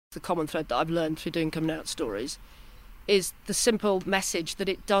The common thread that I've learned through doing coming out stories is the simple message that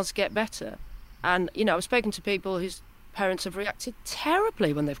it does get better. And, I've spoken to people whose parents have reacted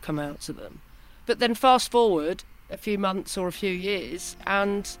terribly when they've come out to them. But then fast forward a few months or a few years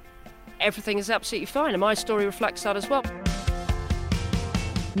and everything is absolutely fine. And my story reflects that as well.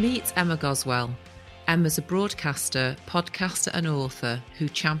 Meet Emma Goswell. Emma's a broadcaster, podcaster and author who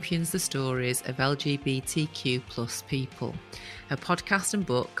champions the stories of LGBTQ plus people. Her podcast and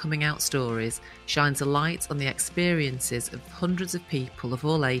book, Coming Out Stories, shines a light on the experiences of hundreds of people of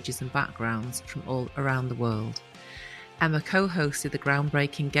all ages and backgrounds from all around the world. Emma co-hosted the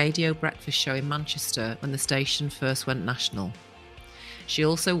groundbreaking Gaydio Breakfast show in Manchester when the station first went national. She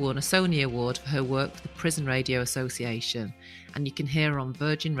also won a Sony Award for her work for the Prison Radio Association, and you can hear her on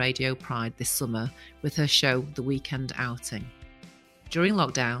Virgin Radio Pride this summer with her show The Weekend Outing. During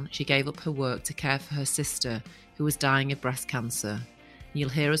lockdown, she gave up her work to care for her sister, who was dying of breast cancer. You'll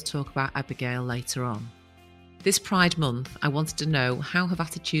hear us talk about Abigail later on. This Pride month, I wanted to know how have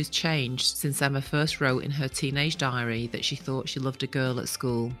attitudes changed since Emma first wrote in her teenage diary that she thought she loved a girl at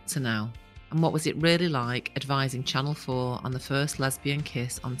school to now. And what was it really like advising Channel 4 on the first lesbian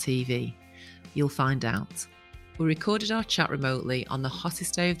kiss on TV? You'll find out. We recorded our chat remotely on the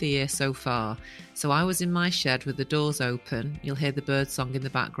hottest day of the year so far, so I was in my shed with the doors open. You'll hear the birdsong in the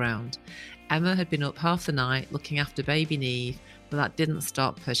background. Emma had been up half the night looking after baby Neve, but that didn't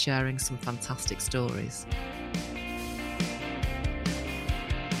stop her sharing some fantastic stories.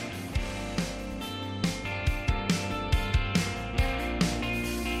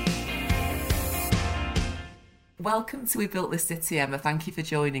 Welcome to We Built This City, Emma. Thank you for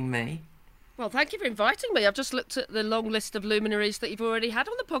joining me. Well, thank you for inviting me. I've just looked at the long list of luminaries that you've already had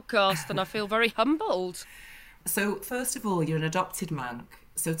on the podcast and I feel very humbled. So, first of all, you're an adopted Manc.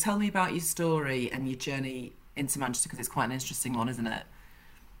 So tell me about your story and your journey into Manchester, because it's quite an interesting one, isn't it?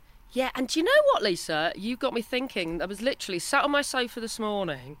 Yeah, and do you know what, Lisa? You got me thinking. I was literally sat on my sofa this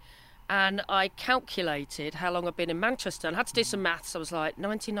morning and I calculated how long I've been in Manchester and had to do some maths. I was like,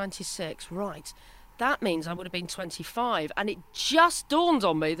 1996, right. That means I would have been 25. And it just dawned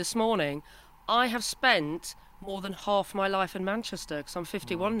on me this morning, I have spent more than half my life in Manchester because I'm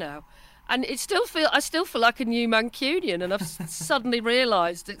 51 now. And I still feel like a new Mancunian, and I've suddenly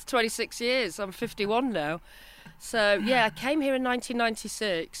realised it's 26 years. I'm 51 now. So, yeah, I came here in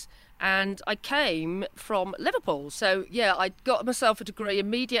 1996 and I came from Liverpool. So, yeah, I got myself a degree in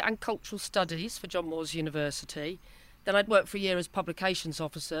Media and Cultural Studies for John Moores University. Then I'd worked for a year as publications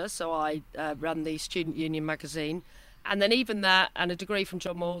officer, so I ran the Student Union magazine. And then even that and a degree from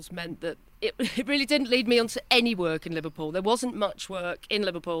John Moores meant that it really didn't lead me onto any work in Liverpool. There wasn't much work in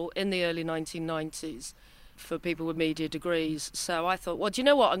Liverpool in the early 1990s for people with media degrees. So I thought, well, do you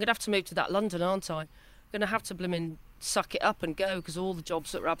know what? I'm going to have to move to that London, aren't I? I'm going to have to blimmin' suck it up and go because all the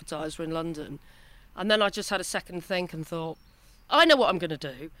jobs that were advertised were in London. And then I just had a second think and thought, I know what I'm going to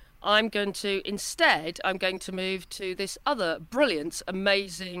do. I'm going to move to this other brilliant,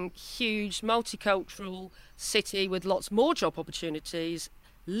 amazing, huge, multicultural city with lots more job opportunities.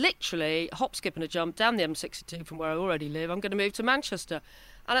 Literally, hop, skip and a jump down the M62 from where I already live. I'm going to move to Manchester.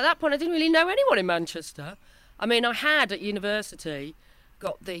 And at that point, I didn't really know anyone in Manchester. I mean, I had at university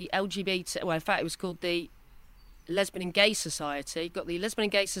got the LGBT, well, in fact, it was called the Lesbian and Gay Society, got the Lesbian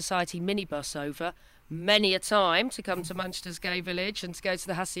and Gay Society minibus over many a time to come to Manchester's Gay Village and to go to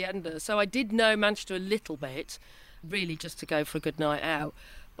the Hacienda. So I did know Manchester a little bit, really just to go for a good night out.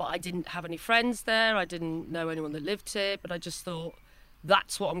 But I didn't have any friends there. I didn't know anyone that lived here. But I just thought,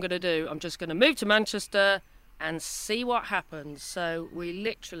 that's what I'm going to do. I'm just going to move to Manchester and see what happens. So we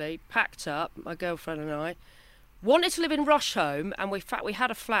literally packed up, my girlfriend and I, wanted to live in Rusholme. And in fact, we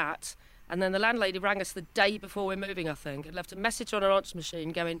had a flat. And then the landlady rang us the day before we were moving, I think, and left a message on her answer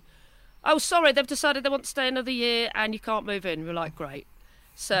machine going, oh, sorry, they've decided they want to stay another year and you can't move in. We're like, great.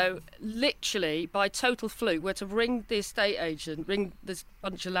 So literally, by total fluke, we had to ring the estate agent, ring this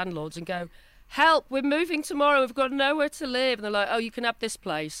bunch of landlords and go, help, we're moving tomorrow, we've got nowhere to live. And they're like, oh, you can have this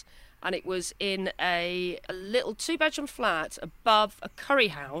place. And it was in a little two-bedroom flat above a curry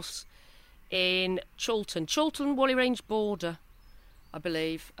house in Chorlton, Whalley Range border, I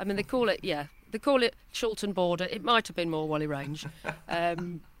believe. I mean, they call it Chorlton border. It might have been more Whalley Range.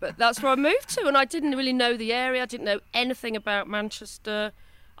 But that's where I moved to, and I didn't really know the area. I didn't know anything about Manchester.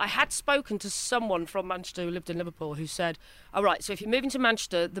 I had spoken to someone from Manchester who lived in Liverpool who said, all right, so if you're moving to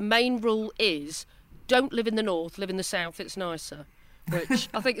Manchester, the main rule is don't live in the north, live in the south, it's nicer. Which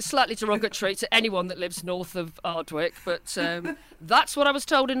I think is slightly derogatory to anyone that lives north of Ardwick, but that's what I was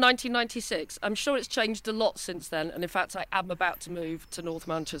told in 1996. I'm sure it's changed a lot since then, and in fact I am about to move to North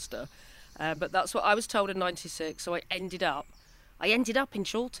Manchester. But that's what I was told in 96, so I ended up I ended up in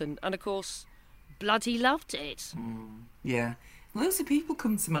Chorlton, and of course, bloody loved it. Yeah. Loads of people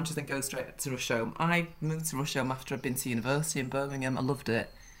come to Manchester and go straight to Rusholme. I moved to Rusholme after I'd been to university in Birmingham. I loved it.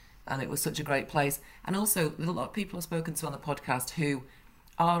 And it was such a great place. And also, there's a lot of people I've spoken to on the podcast who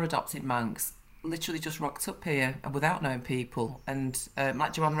are adopted Mancs, literally just rocked up here and without knowing people. And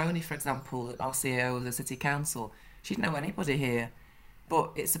like Joanne Roney, for example, our CEO of the City Council, she didn't know anybody here.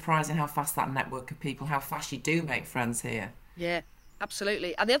 But it's surprising how fast that network of people, how fast you do make friends here. Yeah,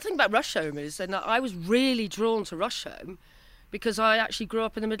 absolutely. And the other thing about Rusholme is that I was really drawn to Rusholme because I actually grew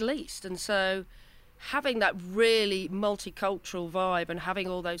up in the Middle East. And so having that really multicultural vibe and having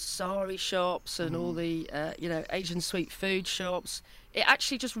all those sari shops and all the, Asian sweet food shops, it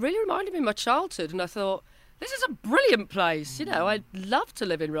actually just really reminded me of my childhood. And I thought, this is a brilliant place. I'd love to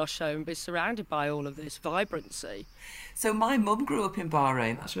live in Rusholme and be surrounded by all of this vibrancy. So my mum grew up in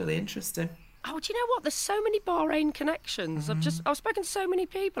Bahrain. That's really interesting. Oh, do you know what? There's so many Bahrain connections. I've spoken to so many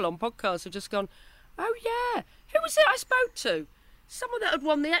people on podcasts who've just gone, oh yeah, who was it I spoke to? Someone that had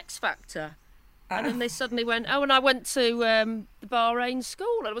won the X Factor. And then they suddenly went, oh, and I went to the Bahrain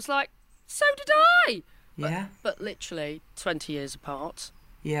school. And I was like, so did I. Yeah. But literally 20 years apart.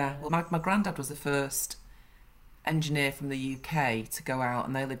 Yeah. Well, my granddad was the first engineer from the UK to go out,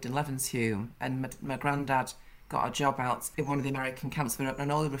 and they lived in Levenshume. And my granddad got a job out in one of the American camps for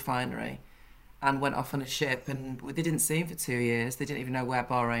an oil refinery and went off on a ship, and they didn't see him for 2 years. They didn't even know where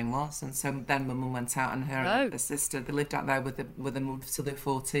Bahrain was. And so then my mum went out, and her sister, they lived out there with them till they were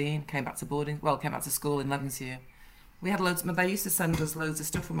 14, came back to school in Levenshume. We had loads, they used to send us loads of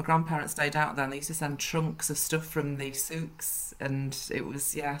stuff when my grandparents stayed out there, and they used to send trunks of stuff from the souks, and it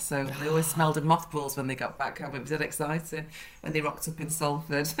was, so they always smelled of mothballs when they got back home. It was dead exciting when they rocked up in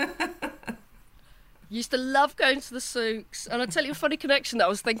Salford. Used to love going to the souks. And I'll tell you a funny connection that I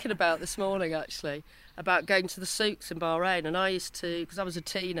was thinking about this morning, actually, about going to the souks in Bahrain. And I used to, because I was a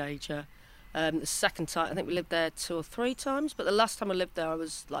teenager, the second time, I think we lived there 2 or 3 times, but the last time I lived there I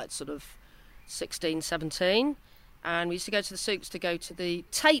was like sort of 16, 17. And we used to go to the souks to go to the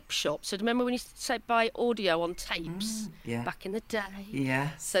tape shop. So do you remember when you used to buy audio on tapes back in the day?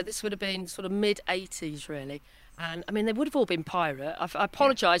 Yeah. So this would have been sort of mid-80s, really. And, I mean, they would have all been pirate. I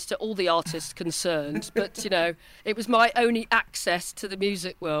apologise to all the artists concerned, but, it was my only access to the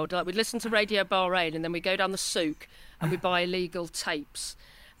music world. Like, we'd listen to Radio Bahrain, and then we'd go down the souk and we'd buy illegal tapes.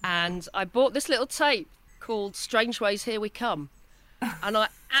 And I bought this little tape called Strange Ways, Here We Come. And I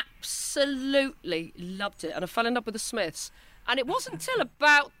absolutely loved it. And I fell in love with the Smiths. And it wasn't until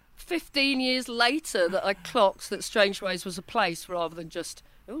about 15 years later that I clocked that Strange Ways was a place rather than just,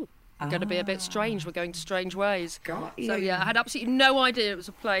 going to be a bit strange. We're going to Strange Ways. Got you. So, I had absolutely no idea it was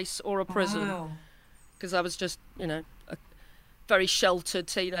a place or a prison. Because I was just, a very sheltered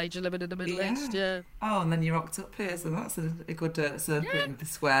teenager living in the Middle East. Yeah. Oh, and then you rocked up here, so that's a good serpent to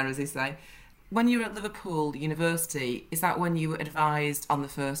swear, as they say. When you were at Liverpool University, is that when you were advised on the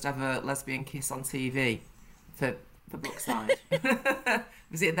first ever lesbian kiss on TV for Brookside?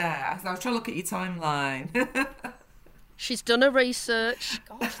 Was it there? I was trying to look at your timeline. She's done her research.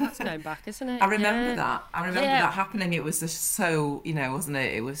 Gosh, that's going back, isn't it? I remember that. I remember that happening. It was just so, wasn't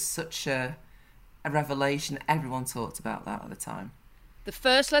it? It was such a revelation. Everyone talked about that at the time. The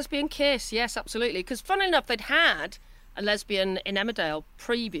first lesbian kiss, yes, absolutely. Because funnily enough, they'd had a lesbian in Emmerdale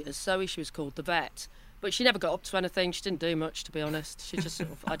previous. Zoe, she was called, the vet. But she never got up to anything. She didn't do much, to be honest. She just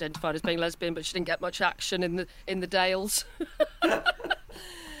sort of identified as being lesbian, but she didn't get much action in the Dales.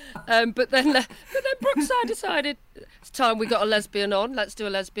 But then Brookside decided it's time we got a lesbian on. Let's do a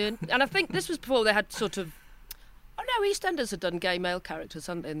lesbian. And I think this was before they had sort of. Oh no, EastEnders had done gay male characters,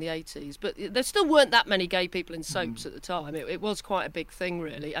 hadn't they, in the 80s? But there still weren't that many gay people in soaps at the time. It was quite a big thing,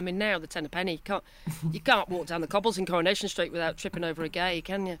 really. I mean, now the ten a penny, you can't walk down the cobbles in Coronation Street without tripping over a gay,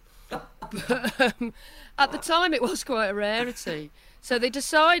 can you? But, at the time, it was quite a rarity. So they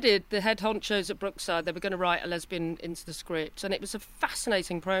decided, the head honchos at Brookside, they were going to write a lesbian into the script, and it was a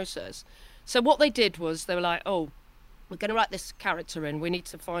fascinating process. So what they did was they were like, we're going to write this character in. We need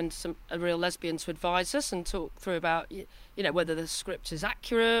to find a real lesbian to advise us and talk through about, whether the script is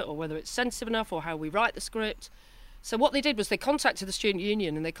accurate or whether it's sensitive enough or how we write the script. So what they did was they contacted the student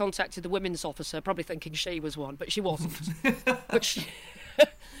union and they contacted the women's officer, probably thinking she was one, but she wasn't.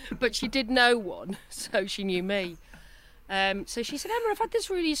 but she did know one, so she knew me. So she said, Emma, I've had this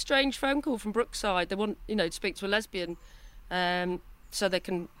really strange phone call from Brookside. They want, to speak to a lesbian so they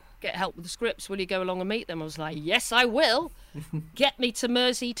can get help with the scripts. Will you go along and meet them? I was like, yes, I will. Get me to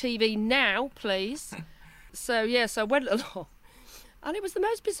Mersey TV now, please. So, yes, I went along. And it was the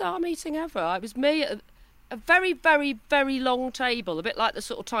most bizarre meeting ever. It was me at a very, very, very long table, a bit like the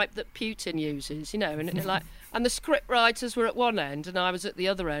sort of type that Putin uses, and like And the script writers were at one end and I was at the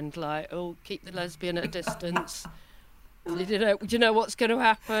other end, like, oh, keep the lesbian at a distance. Do you know what's going to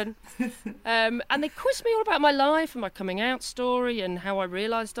happen? And they quizzed me all about my life and my coming out story and how I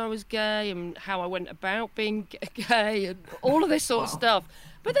realised I was gay and how I went about being gay and all of this sort of stuff.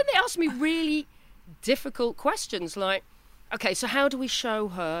 But then they asked me really difficult questions like, okay, so how do we show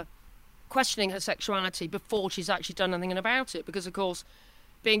her questioning her sexuality before she's actually done anything about it? Because, of course,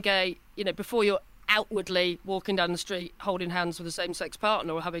 being gay, before you're outwardly walking down the street holding hands with a same-sex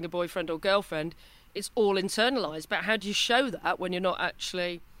partner or having a boyfriend or girlfriend, it's all internalised. But how do you show that when you're not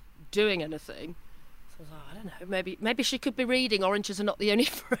actually doing anything? So I was like, I don't know, maybe she could be reading Oranges Are Not the Only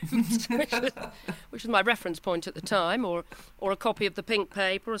Fruit, which was my reference point at the time, or a copy of the Pink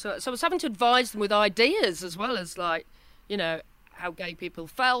Paper. Or so I was having to advise them with ideas as well as, like, how gay people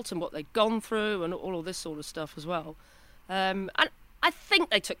felt and what they'd gone through and all of this sort of stuff as well. And I think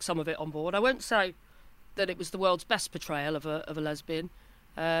they took some of it on board. I won't say that it was the world's best portrayal of a lesbian.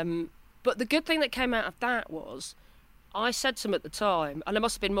 But the good thing that came out of that was I said to them at the time, and I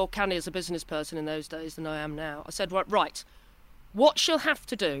must have been more canny as a business person in those days than I am now. I said, right, what she'll have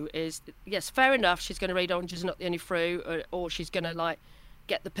to do is, yes, fair enough, she's going to read Oranges Are Not the Only Fruit, or she's going to, like,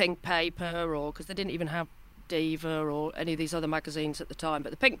 get the Pink Paper, or because they didn't even have Diva or any of these other magazines at the time,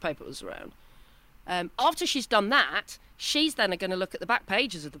 but the Pink Paper was around. After she's done that, she's then going to look at the back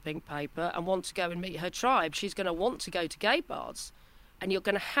pages of the Pink Paper and want to go and meet her tribe. She's going to want to go to gay bars. And you're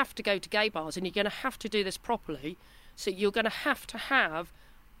going to have to go to gay bars and you're going to have to do this properly. So you're going to have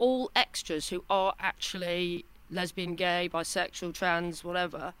all extras who are actually lesbian, gay, bisexual, trans,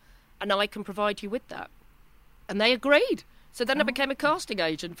 whatever. And I can provide you with that. And they agreed. So then I became a casting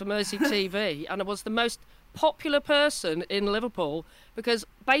agent for Mercy TV and I was the most popular person in Liverpool because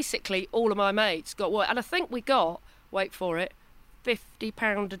basically all of my mates got work. And I think we got, wait for it,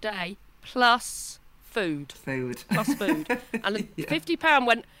 £50 a day plus food. Plus food. And yeah. £50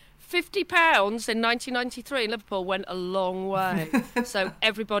 went... £50 in 1993 in Liverpool went a long way. So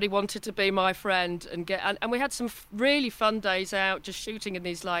everybody wanted to be my friend and we had some really fun days out just shooting in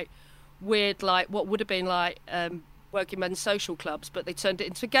these like weird, like what would have been like working men's social clubs, but they turned it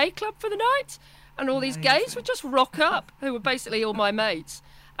into a gay club for the night. And all these gays would just rock up, who were basically all my mates.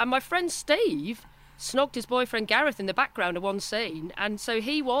 And my friend Steve snogged his boyfriend Gareth in the background of one scene. And so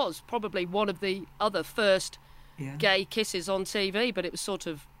he was probably one of the other first gay kisses on TV, but it was sort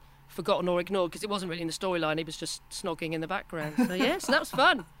of forgotten or ignored because it wasn't really in the storyline. He was just snogging in the background. So, yeah, so that was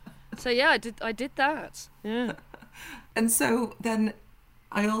fun. So, yeah, I did that. Yeah. And so then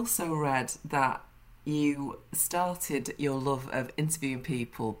I also read that you started your love of interviewing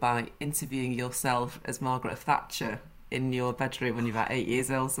people by interviewing yourself as Margaret Thatcher in your bedroom when you were about 8 years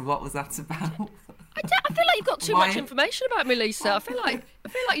old. So what was that about? I feel like you've got too much information about me, Lisa. I feel like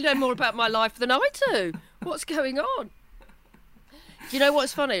you know more about my life than I do. What's going on? Do you know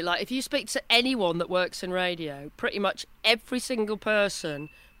what's funny? Like, if you speak to anyone that works in radio, pretty much every single person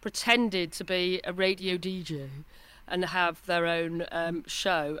pretended to be a radio DJ and have their own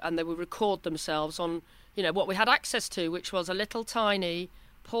show, and they would record themselves on, what we had access to, which was a little tiny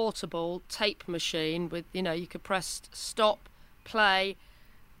portable tape machine with, you could press stop, play,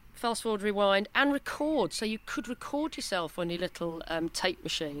 fast forward, rewind, and record. So you could record yourself on your little tape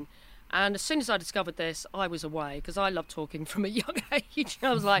machine. And as soon as I discovered this, I was away because I love talking from a young age.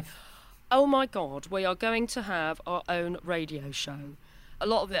 I was like, oh my God, we are going to have our own radio show. A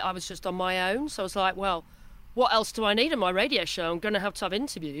lot of it I was just on my own. So I was like, well, what else do I need on my radio show? I'm going to have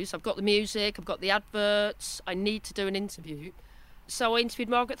interviews. I've got the music, I've got the adverts. I need to do an interview. So I interviewed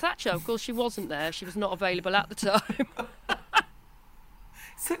Margaret Thatcher. Of course, she wasn't there. She was not available at the time.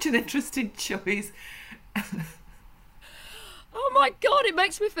 Such an interesting choice. Oh my God, it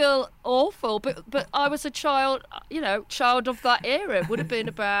makes me feel awful. But I was a child, child of that era. It would have been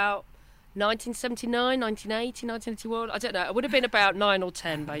about 1979, 1980, 1981. I don't know. It would have been about 9 or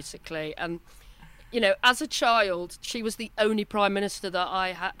 10, basically. And, as a child, she was the only Prime Minister that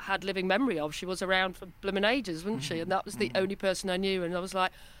I had living memory of. She was around for blooming ages, wasn't she? And that was the only person I knew. And I was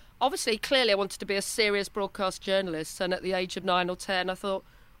like, obviously, clearly I wanted to be a serious broadcast journalist. And at the age of 9 or 10, I thought,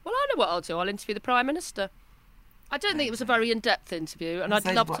 well, I know what I'll do. I'll interview the Prime Minister. I don't think it was a very in-depth interview, and I'd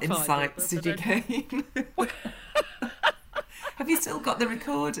love to find it. What insights did you gain? Have you still got the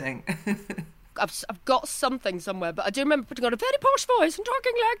recording? I've got something somewhere, but I do remember putting on a very posh voice and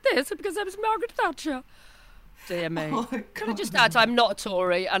talking like this because I was Margaret Thatcher. Dear me. Oh, can I just add, I'm not a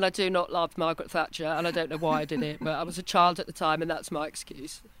Tory, and I do not love Margaret Thatcher, and I don't know why I did it, but I was a child at the time, and that's my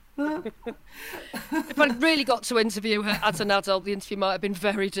excuse. If I'd really got to interview her as an adult, the interview might have been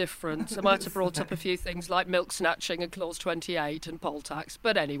very different. I might have brought up a few things like milk snatching and clause 28 and poll tax.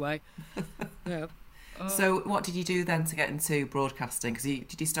 But anyway, yeah. So what did you do then to get into broadcasting? Because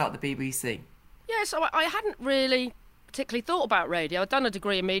did you start at the BBC? Yeah, so I hadn't really particularly thought about radio. I'd done a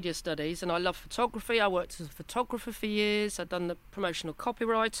degree in media studies and I love photography. I worked as a photographer for years. I'd done the promotional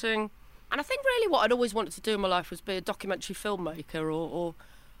copywriting. And I think really what I'd always wanted to do in my life was be a documentary filmmaker or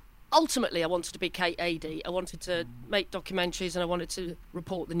ultimately I wanted to be Kate Adie. I wanted to make documentaries and I wanted to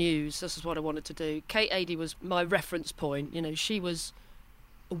report the news. This is what I wanted to do. Kate Adie was my reference point. You know, she was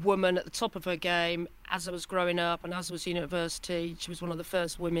a woman at the top of her game as I was growing up and as I was in university. She was one of the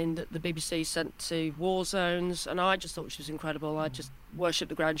first women that the BBC sent to war zones and I just thought she was incredible. I just worshipped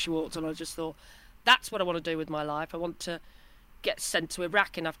the ground she walked on. I just thought, that's what I want to do with my life. I want to get sent to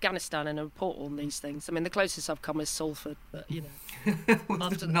Iraq and Afghanistan and report on these things. I mean, the closest I've come is Salford, but, you know.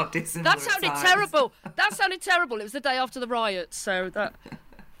 Not dissimilar. That sounded terrible. That sounded terrible. It was the day after the riots, so that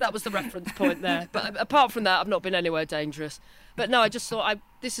was the reference point there. But apart from that, I've not been anywhere dangerous. But no, I just thought,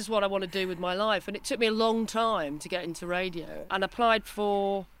 this is what I want to do with my life. And it took me a long time to get into radio. And applied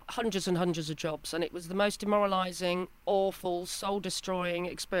for hundreds and hundreds of jobs. And it was the most demoralising, awful, soul-destroying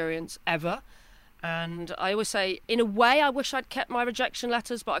experience ever. And I always say, in a way, I wish I'd kept my rejection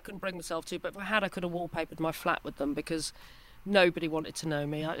letters, but I couldn't bring myself to. But if I had, I could have wallpapered my flat with them because nobody wanted to know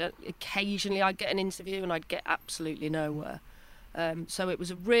me. Occasionally, I'd get an interview and I'd get absolutely nowhere. So it was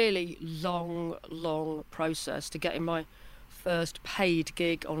a really long, long process to get in my first paid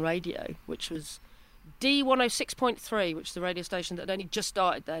gig on radio, which was D106.3, which is the radio station that had only just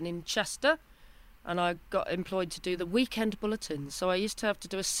started then in Chester. And I got employed to do the weekend bulletins. So I used to have to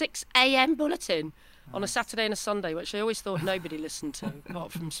do a 6 a.m. bulletin on a Saturday and a Sunday, which I always thought nobody listened to,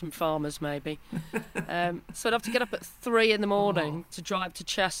 apart from some farmers maybe. So I'd have to get up at 3 in the morning to drive to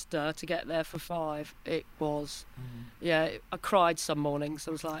Chester to get there for 5. It was, I cried some mornings.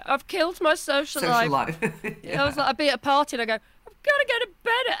 I was like, I've killed my social life. I was like, I'd be at a party and I go, I've got to go to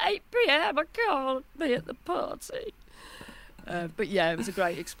bed at 8 p.m. I can't be at the party. But yeah, it was a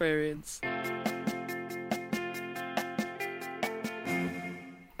great experience.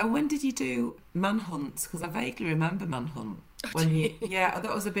 And when did you do Manhunt? Because I vaguely remember Manhunt.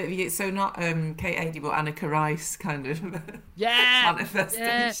 That was a bit of you. So not Kate Adie, but Annika Rice kind of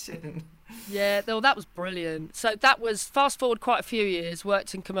manifestation. Yeah, well, that was brilliant. So that was, fast forward quite a few years,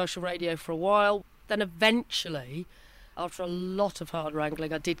 worked in commercial radio for a while. Then eventually, after a lot of hard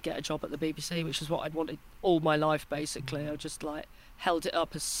wrangling, I did get a job at the BBC, which is what I'd wanted all my life, basically. I just held it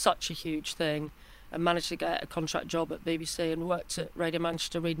up as such a huge thing. And managed to get a contract job at BBC and worked at Radio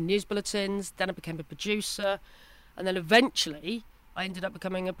Manchester reading news bulletins. Then I became a producer. And then eventually I ended up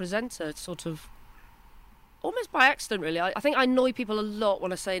becoming a presenter, sort of almost by accident, really. I think I annoy people a lot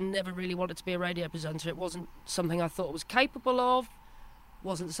when I say I never really wanted to be a radio presenter. It wasn't something I thought I was capable of.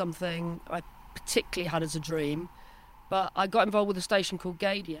 Wasn't something I particularly had as a dream. But I got involved with a station called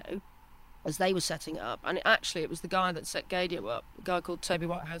Gadio as they were setting it up. And it was the guy that set Gadio up, a guy called Toby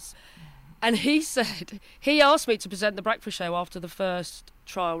Whitehouse. And he asked me to present the breakfast show after the first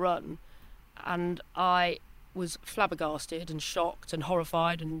trial run, and I was flabbergasted and shocked and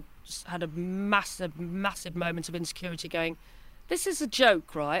horrified and just had a massive, massive moment of insecurity going, this is a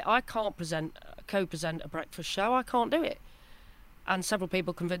joke, right? I can't co-present a breakfast show. I can't do it. And several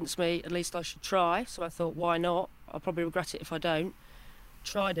people convinced me at least I should try, so I thought, why not? I'll probably regret it if I don't.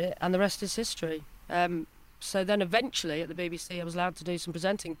 Tried it, and the rest is history. So then eventually at the BBC I was allowed to do some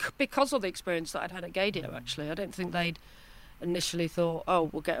presenting because of the experience that I'd had at Gadio, actually. I don't think they'd initially thought,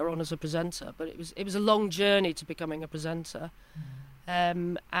 oh, we'll get her on as a presenter. But it was a long journey to becoming a presenter.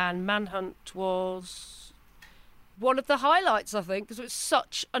 And Manhunt was one of the highlights, I think, because it was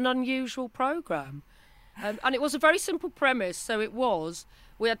such an unusual programme. And it was a very simple premise. So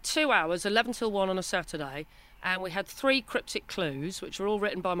we had 2 hours, 11 till 1 on a Saturday, and we had 3 cryptic clues, which were all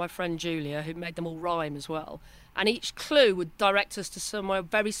written by my friend Julia, who made them all rhyme as well. And each clue would direct us to somewhere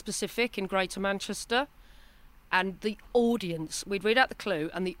very specific in Greater Manchester. And the audience, we'd read out the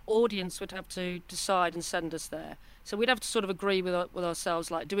clue, and the audience would have to decide and send us there. So we'd have to sort of agree with ourselves,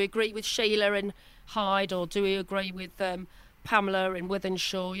 like, do we agree with Sheila in Hyde, or do we agree with Pamela in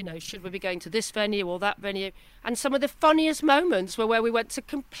Wythenshawe? You know, should we be going to this venue or that venue? And some of the funniest moments were where we went to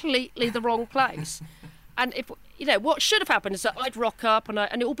completely the wrong place. And what should have happened is that I'd rock up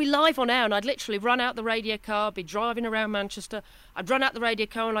and it would be live on air, and I'd literally run out the radio car, be driving around Manchester. I'd run out the radio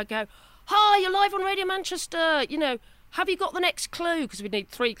car and I'd go, hi, you're live on Radio Manchester. Have you got the next clue? Because we'd need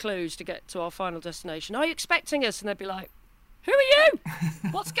 3 clues to get to our final destination. Are you expecting us? And they'd be like, who are you?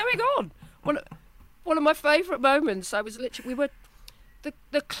 What's going on? One of my favourite moments, I was literally,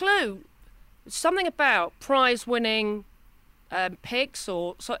 the clue, something about prize-winning pigs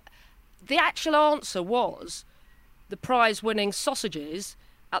or... So, the actual answer was the prize-winning sausages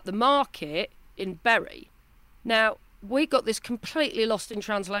at the market in Bury. Now, we got this completely lost in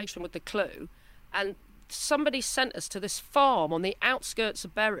translation with the clue, and somebody sent us to this farm on the outskirts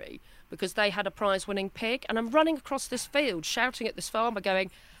of Bury because they had a prize-winning pig, and I'm running across this field shouting at this farmer going,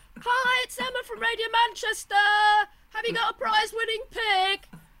 "Hi, it's Emma from Radio Manchester. Have you got a prize-winning pig?"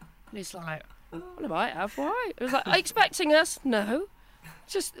 And he's like, "Well, I might have. Why?" It was like, "Are you expecting us?" No.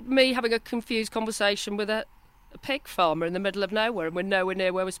 Just me having a confused conversation with a pig farmer in the middle of nowhere, and we're nowhere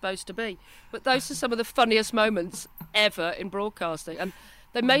near where we're supposed to be. But those are some of the funniest moments ever in broadcasting. And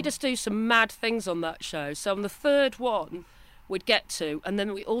they made us do some mad things on that show. So on the third one, we'd get to, and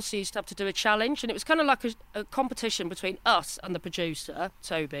then we also used to have to do a challenge, and it was kind of like a competition between us and the producer,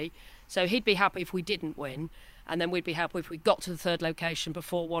 Toby. So he'd be happy if we didn't win, and then we'd be happy if we got to the third location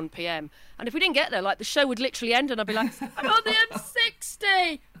before 1 p.m. And if we didn't get there, like, the show would literally end, and I'd be like, "I'm on the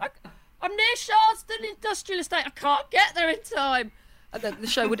M60! I'm near Sharston Industrial Estate. I can't get there in time." And then the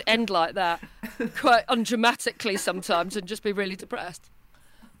show would end like that, quite undramatically sometimes, and just be really depressed.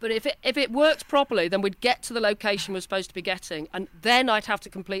 But if it worked properly, then we'd get to the location we're supposed to be getting, and then I'd have to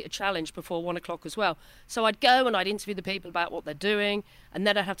complete a challenge before 1 o'clock as well. So I'd go and I'd interview the people about what they're doing, and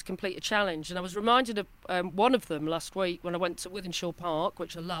then I'd have to complete a challenge. And I was reminded of one of them last week when I went to Wythenshawe Park,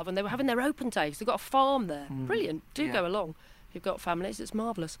 which I love, and they were having their open days. They've got a farm there. Brilliant. Do go along. If you've got families, it's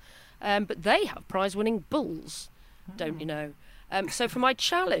marvellous. But they have prize-winning bulls, don't you know? So for my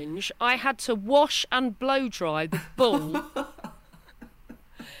challenge, I had to wash and blow-dry the bull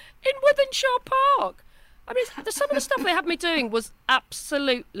in Wythenshawe Park. I mean, some of the stuff they had me doing was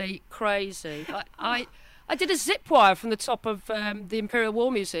absolutely crazy. I did a zip wire from the top of the Imperial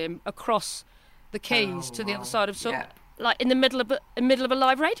War Museum across the quays to the other side of like in the middle of a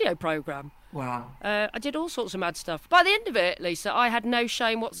live radio programme. Wow. I did all sorts of mad stuff. By the end of it, Lisa, I had no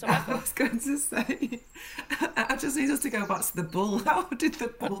shame whatsoever. I was going to say, I just need us to go back to the bull. How did the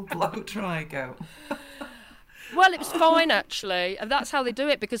bull blow dry go? Well, it was fine actually, and that's how they do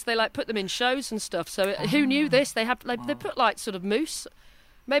it, because they like put them in shows and stuff. So who knew this? They put like sort of moose.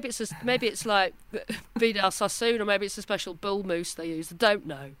 Maybe it's like Vidal Sassoon, or maybe it's a special bull moose they use. I don't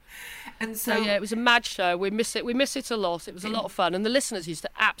know. And so yeah, it was a mad show. We miss it a lot. It was a lot of fun, and the listeners used to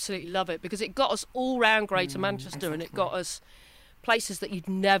absolutely love it because it got us all round Greater Manchester, exactly. And it got us places that you'd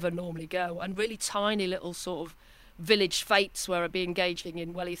never normally go, and really tiny little sort of village fetes where I'd be engaging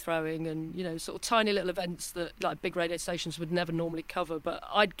in welly throwing, and you know, sort of tiny little events that like big radio stations would never normally cover, but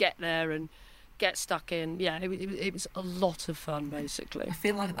I'd get there and get stuck in. Yeah, it was a lot of fun, basically. I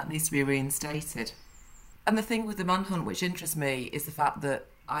feel like that needs to be reinstated. And the thing with the manhunt which interests me is the fact that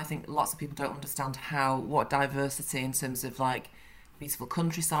I think lots of people don't understand what diversity in terms of like beautiful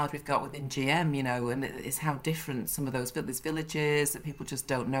countryside we've got within GM, you know, and it's how different some of those villages that people just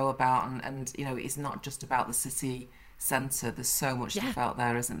don't know about, and you know, it's not just about the city centre. There's so much stuff out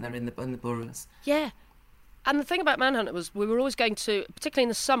there, isn't there, in the boroughs? Yeah. And the thing about Manhunt was we were always going to, particularly in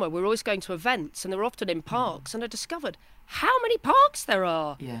the summer, we were always going to events, and they were often in parks, and I discovered how many parks there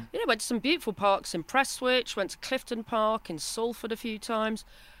are. Yeah. You know, went to some beautiful parks in Prestwich, went to Clifton Park, in Salford a few times.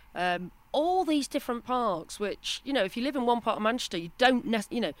 All these different parks, which, you know, if you live in one part of Manchester, you don't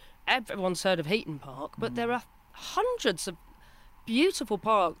you know, everyone's heard of Heaton Park, but there are hundreds of beautiful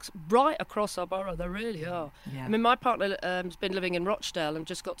parks right across our borough. There really are. Yeah. I mean, my partner has been living in Rochdale and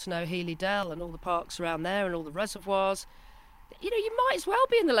just got to know Healy Dell and all the parks around there and all the reservoirs. You know, you might as well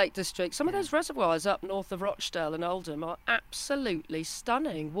be in the Lake District. Some of those reservoirs up north of Rochdale and Oldham are absolutely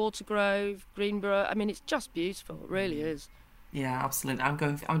stunning. Watergrove, Greenborough. I mean, it's just beautiful. It really is. Yeah, absolutely.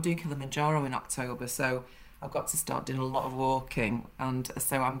 I'm doing Kilimanjaro in October, so I've got to start doing a lot of walking, and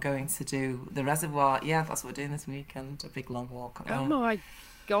so I'm going to do the reservoir. Yeah, that's what we're doing this weekend, a big long walk. Oh my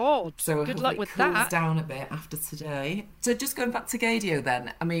God. So good luck with it cools that. Down a bit after today. So just going back to Gadio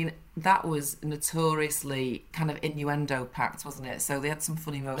then, I mean, that was notoriously kind of innuendo packed, wasn't it? So they had some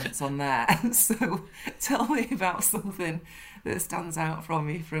funny moments on there. So tell me about something that stands out from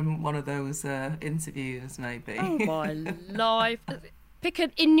you from one of those interviews, maybe. Oh my life. Pick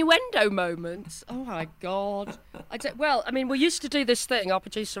an innuendo moment. Oh my God. I mean, we used to do this thing. Our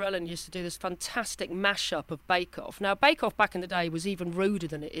producer Ellen used to do this fantastic mashup of Bake Off. Now, Bake Off back in the day was even ruder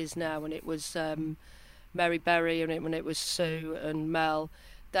than it is now, when it was Mary Berry and when it was Sue and Mel.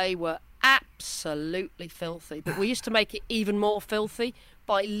 They were absolutely filthy. But we used to make it even more filthy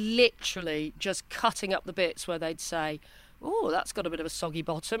by literally just cutting up the bits where they'd say, "Oh, that's got a bit of a soggy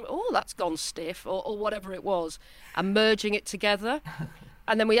bottom. Oh, that's gone stiff," or whatever it was, and merging it together.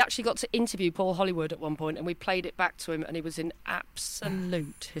 And then we actually got to interview Paul Hollywood at one point, and we played it back to him, and he was in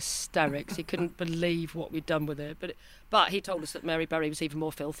absolute hysterics. He couldn't believe what we'd done with it. But he told us that Mary Berry was even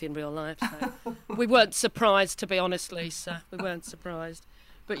more filthy in real life. So we weren't surprised, to be honest, Lisa. We weren't surprised.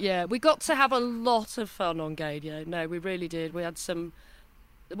 But yeah, we got to have a lot of fun on Gadio. No, we really did. We had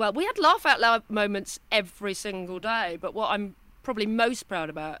we had laugh out loud moments every single day. But what I'm probably most proud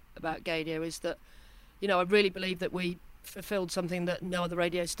about Gadio is that, I really believe that we fulfilled something that no other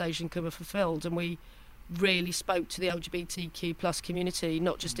radio station could have fulfilled, and we really spoke to the LGBTQ plus community,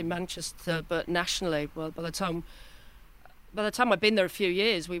 not just in Manchester but nationally. Well, by the time I'd been there a few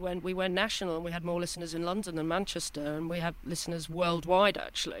years, we went national, and we had more listeners in London than Manchester, and we had listeners worldwide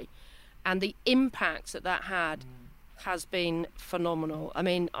actually, and the impact that had has been phenomenal. I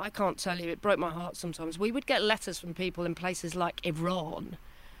mean, I can't tell you, it broke my heart sometimes. We would get letters from people in places like Iran,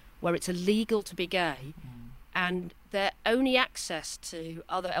 where it's illegal to be gay, and their only access to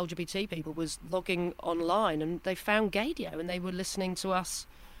other LGBT people was logging online, and they found Gadio, and they were listening to us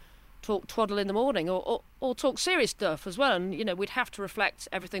talk twaddle in the morning, or talk serious stuff as well. And we'd have to reflect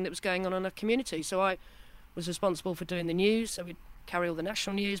everything that was going on in our community. So I was responsible for doing the news, so we'd carry all the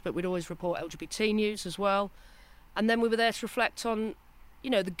national news, but we'd always report LGBT news as well. And then we were there to reflect on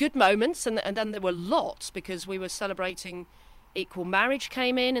the good moments, and then there were lots, because we were celebrating equal marriage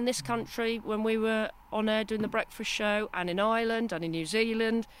came in this country when we were on air doing the breakfast show, and in Ireland and in New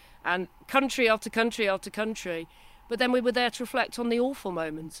Zealand, and country after country after country. But then we were there to reflect on the awful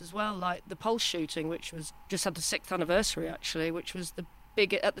moments as well, like the Pulse shooting, which was just had the 6th anniversary actually, which was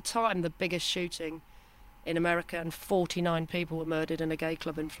at the time the biggest shooting in America, and 49 people were murdered in a gay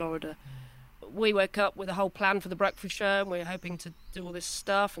club in Florida. We woke up with a whole plan for the breakfast show, and we were hoping to do all this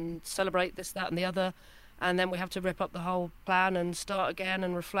stuff and celebrate this, that and the other, and then we have to rip up the whole plan and start again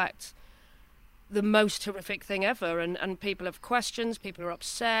and reflect the most horrific thing ever. And people have questions, people are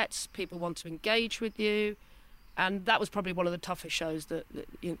upset, people want to engage with you, and that was probably one of the toughest shows that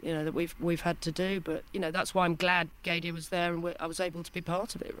we've had to do. But that's why I'm glad Gadio was there, and I was able to be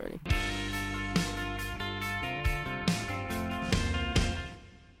part of it, really.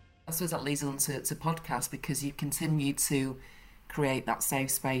 I suppose that leads on to podcasts, because you continue to create that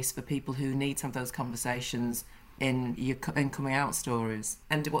safe space for people who need to have those conversations in coming out stories.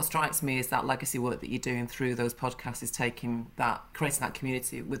 And what strikes me is that legacy work that you're doing through those podcasts is creating that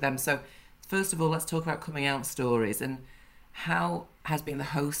community with them. So first of all, let's talk about coming out stories, and how has being the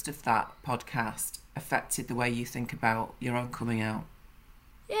host of that podcast affected the way you think about your own coming out?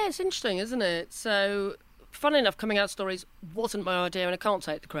 Yeah, it's interesting, isn't it? So, funnily enough, coming out stories wasn't my idea, and I can't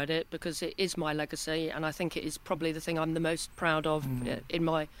take the credit because it is my legacy, and I think it is probably the thing I'm the most proud of in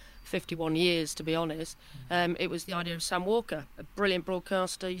my 51 years, to be honest. It was the idea of Sam Walker, a brilliant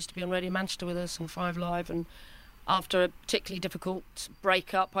broadcaster, used to be on Radio Manchester with us on 5 Live, and after a particularly difficult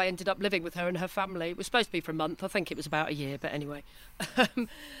breakup, I ended up living with her and her family. It was supposed to be for a month. I think it was about a year, but anyway.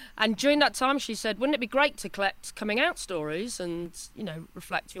 And during that time, she said, wouldn't it be great to collect coming out stories and,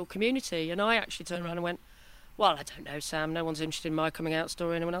 reflect your community? And I actually turned around and went, well, I don't know, Sam. No one's interested in my coming out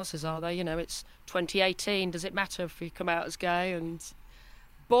story. Anyone else's, are they? It's 2018. Does it matter if you come out as gay? And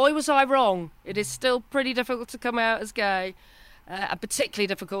boy, was I wrong. It is still pretty difficult to come out as gay. And particularly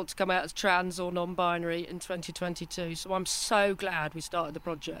difficult to come out as trans or non-binary in 2022. So I'm so glad we started the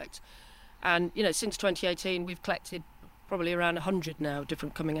project. And, since 2018, we've collected probably around 100 now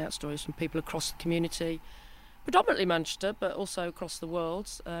different coming out stories from people across the community, predominantly Manchester, but also across the world.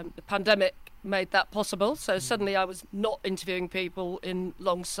 The pandemic made that possible. So suddenly I was not interviewing people in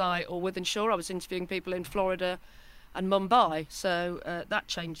Longsight or Wythenshawe. I was interviewing people in Florida and Mumbai. So that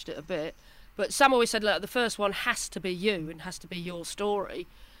changed it a bit. But Sam always said, look, the first one has to be you and has to be your story.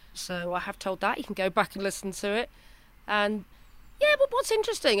 So I have told that. You can go back and listen to it. And, yeah, but what's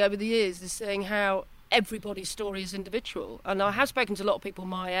interesting over the years is seeing how everybody's story is individual. And I have spoken to a lot of people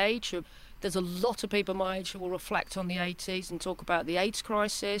my age. There's a lot of people my age who will reflect on the 80s and talk about the AIDS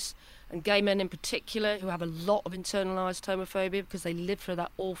crisis, and gay men in particular who have a lot of internalised homophobia because they lived through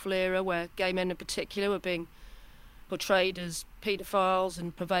that awful era where gay men in particular were being portrayed as paedophiles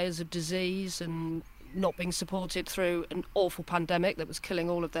and purveyors of disease and not being supported through an awful pandemic that was killing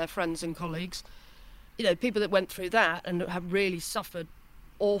all of their friends and colleagues. People that went through that and have really suffered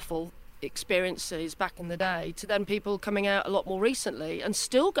awful experiences back in the day, to then people coming out a lot more recently and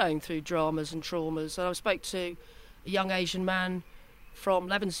still going through dramas and traumas. And I spoke to a young Asian man from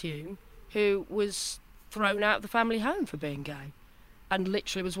Levenshulme who was thrown out of the family home for being gay, and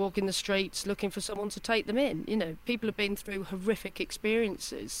literally was walking the streets looking for someone to take them in. People have been through horrific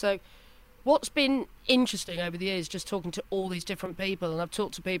experiences. So what's been interesting over the years, just talking to all these different people, and I've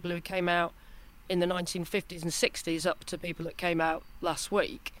talked to people who came out in the 1950s and 60s up to people that came out last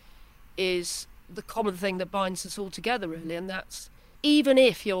week, is the common thing that binds us all together, really. And that's, even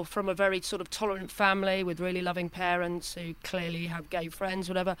if you're from a very sort of tolerant family with really loving parents who clearly have gay friends,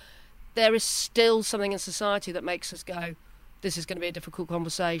 whatever, there is still something in society that makes us go, this is going to be a difficult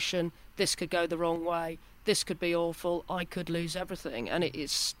conversation, this could go the wrong way, this could be awful, I could lose everything. And it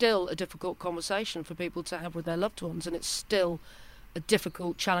is still a difficult conversation for people to have with their loved ones, and it's still a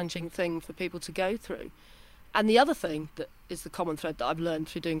difficult, challenging thing for people to go through. And the other thing that is the common thread that I've learned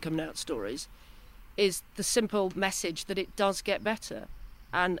through doing coming out stories is the simple message that it does get better.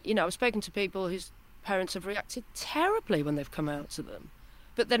 And, you know, I've spoken to people whose parents have reacted terribly when they've come out to them.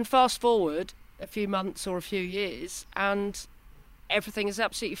 But then fast forward a few months or a few years and everything is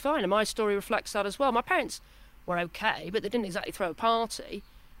absolutely fine. And my story reflects that as well. My parents were okay, but they didn't exactly throw a party.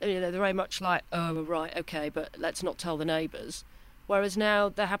 You know, they're very much like, oh, right, okay, but let's not tell the neighbours. Whereas now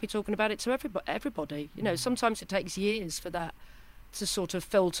they're happy talking about it to everybody. You know, sometimes it takes years for that to sort of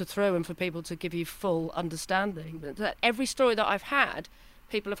filter through and for people to give you full understanding. But that every story that I've had,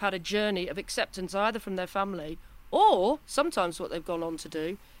 people have had a journey of acceptance either from their family, or sometimes what they've gone on to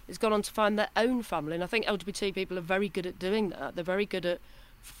do is gone on to find their own family. And I think LGBT people are very good at doing that. They're very good at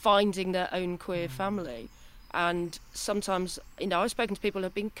finding their own queer family. And sometimes, you know, I've spoken to people who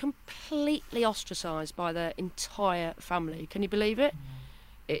have been completely ostracised by their entire family. Can you believe it?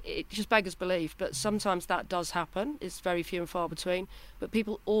 It just beggars belief. But sometimes that does happen. It's very few and far between. But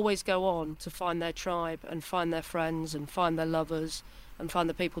people always go on to find their tribe and find their friends and find their lovers and find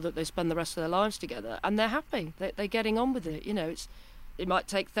the people that they spend the rest of their lives together. And they're happy. They're getting on with it. You know, it might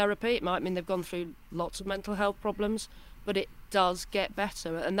take therapy. It might mean they've gone through lots of mental health problems. But it does get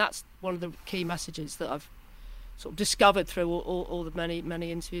better. And that's one of the key messages that I've sort of discovered through all the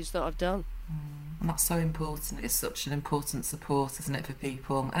many interviews that I've done. And that's so important. It's such an important support, isn't it, for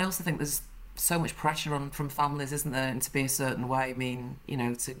people? I also think there's so much pressure on from families, isn't there, and to be a certain way. I mean, you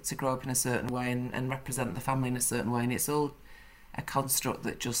know, to grow up in a certain way and represent the family in a certain way, and it's all a construct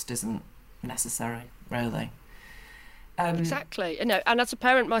that just isn't necessary, really. Exactly. You know, and as a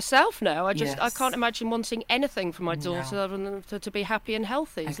parent myself now, I Yes. can't imagine wanting anything for my daughter other than to be happy and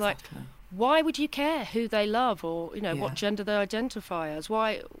healthy. It's like, why would you care who they love or, you know, what gender they identify as?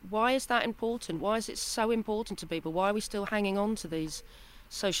 Why is that important? Why is it so important to people? Why are we still hanging on to these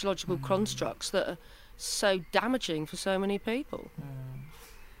sociological constructs that are so damaging for so many people?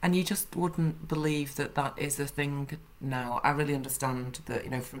 And you just wouldn't believe that that is a thing now. I really understand that,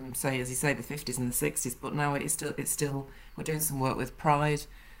 you know, from, say, as you say, the 50s and the 60s, but now it's still we're doing some work with Pride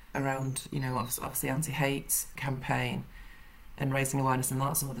around, you know, obviously anti-hate campaign and raising awareness, and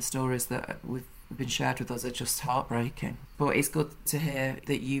that's some of the stories that we've been shared with us are just heartbreaking. But it's good to hear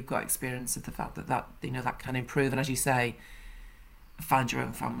that you've got experience of the fact that you know, that can improve. And as you say, find your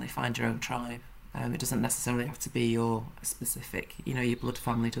own family, find your own tribe. It doesn't necessarily have to be your specific, you know, your blood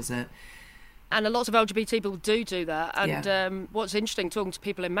family, does it? And a lot of LGBT people do that. And what's interesting, talking to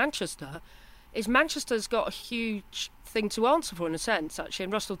people in Manchester, is Manchester's got a huge thing to answer for, in a sense, actually.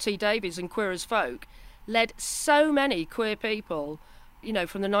 And Russell T Davies and Queer as Folk led so many queer people, you know,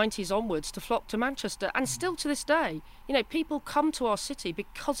 from the 90s onwards to flock to Manchester. And still to this day, you know, people come to our city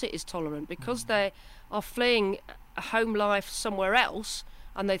because it is tolerant, because they are fleeing a home life somewhere else.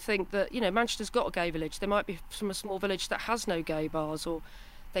 And they think that, you know, Manchester's got a gay village. They might be from a small village that has no gay bars, or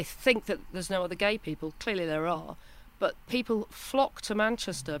they think that there's no other gay people. Clearly there are. But people flock to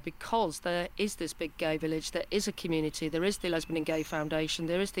Manchester because there is this big gay village. There is a community. There is the Lesbian and Gay Foundation.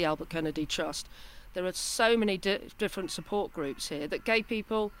 There is the Albert Kennedy Trust. There are so many different support groups here that gay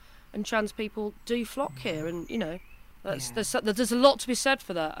people and trans people do flock here. And, you know, there's a lot to be said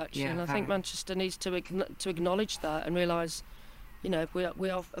for that, actually. And I think Manchester needs to acknowledge that and realise, you know, we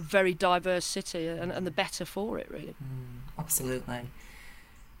are a very diverse city, and the better for it, really. Absolutely.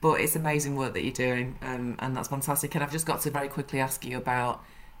 But it's amazing work that you're doing, and that's fantastic. And I've just got to very quickly ask you about,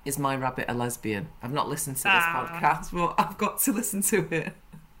 is my rabbit a lesbian? I've not listened to this podcast, but I've got to listen to it.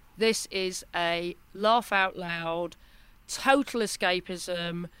 This is a laugh out loud, total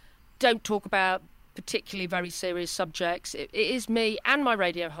escapism, don't talk about particularly very serious subjects. It is me and my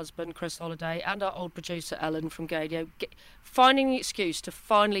radio husband, Chris Holliday, and our old producer, Ellen from Gadio, finding the excuse to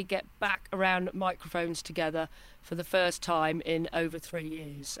finally get back around microphones together for the first time in over 3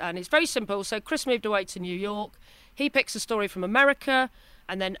 years. And it's very simple. So Chris moved away to New York. He picks a story from America,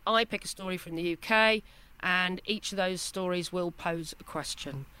 and then I pick a story from the UK, and each of those stories will pose a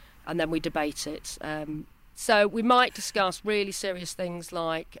question, and then we debate it. So we might discuss really serious things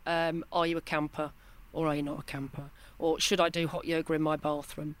like, are you a camper or are you not a camper? Or should I do hot yoga in my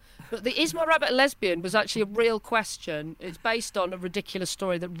bathroom? But the Is My Rabbit a Lesbian was actually a real question. It's based on a ridiculous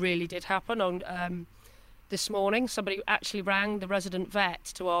story that really did happen on this morning. Somebody actually rang the resident vet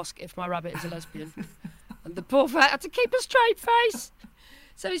to ask if my rabbit is a lesbian. And the poor vet had to keep a straight face.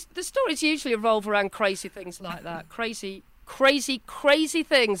 So the stories usually revolve around crazy things like that. Crazy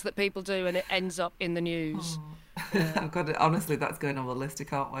things that people do, and it ends up in the news. I've got it. Honestly, that's going on the list. I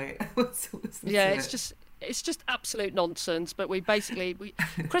can't wait. Yeah, it's just absolute nonsense. But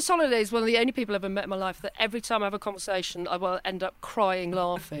Chris Holliday is one of the only people I've ever met in my life that every time I have a conversation, I will end up crying,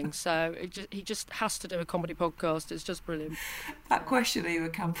 laughing. So he just has to do a comedy podcast. It's just brilliant. That question, are you a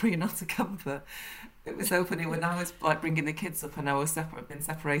camper or you're not a camper? It was so funny when I was like bringing the kids up, and I was been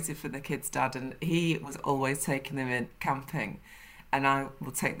separated from the kids' dad, and he was always taking them in camping, and I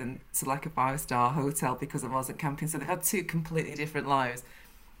would take them to like a 5-star hotel because I wasn't camping. So they had two completely different lives.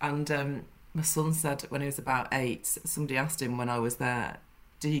 And my son said when he was about 8, somebody asked him when I was there,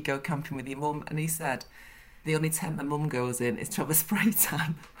 "Did you go camping with your mum?" And he said, "The only tent my mum goes in is to have a spray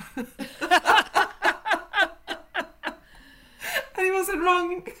tan." And he wasn't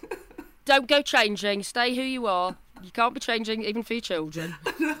wrong. Don't go changing. Stay who you are. You can't be changing even for your children.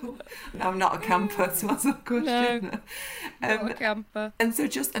 No, I'm not a camper, to answer the question. No, not a camper. And so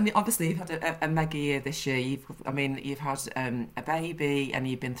obviously you've had a mega year this year. You've had a baby, and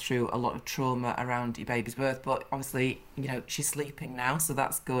you've been through a lot of trauma around your baby's birth, but obviously, she's sleeping now, so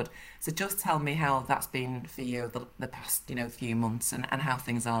that's good. So just tell me how that's been for you the past, few months, and how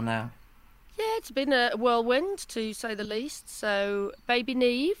things are now. Yeah, it's been a whirlwind, to say the least. So baby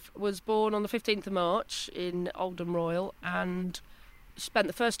Neve was born on the 15th of March in Oldham Royal, and spent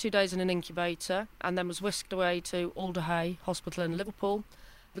the first 2 days in an incubator, and then was whisked away to Alderhay Hospital in Liverpool,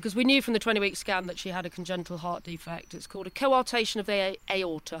 because we knew from the 20-week scan that she had a congenital heart defect. It's called a coarctation of the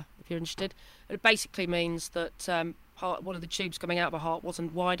aorta, if you're interested. It basically means that one of the tubes coming out of her heart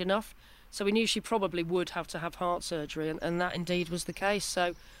wasn't wide enough. So we knew she probably would have to have heart surgery, and that indeed was the case.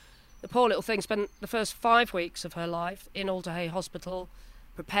 So the poor little thing spent the first 5 weeks of her life in Alderhay Hospital,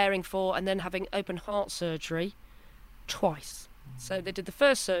 preparing for and then having open heart surgery twice. So they did the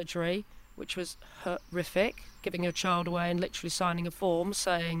first surgery, which was horrific, giving her child away and literally signing a form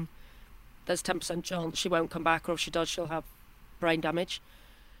saying there's 10% chance she won't come back, or if she does, she'll have brain damage.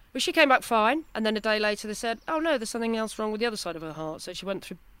 But she came back fine, and then a day later they said, oh no, there's something else wrong with the other side of her heart. So she went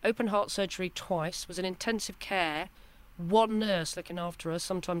through open heart surgery twice, was in intensive care, one nurse looking after her,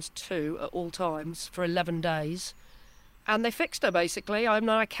 sometimes 2 at all times, for 11 days. And they fixed her, basically.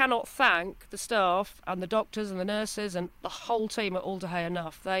 I cannot thank the staff and the doctors and the nurses and the whole team at Alderhay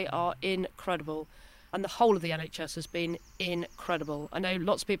enough. They are incredible. And the whole of the NHS has been incredible. I know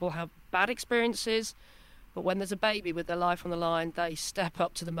lots of people have bad experiences, but when there's a baby with their life on the line, they step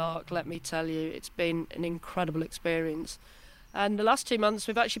up to the mark, let me tell you. It's been an incredible experience. And the last 2 months,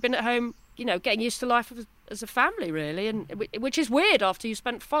 we've actually been at home, getting used to life as a family, really, and which is weird after you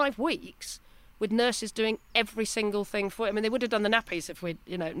spent 5 weeks with nurses doing every single thing for you. I mean, they would have done the nappies if we'd,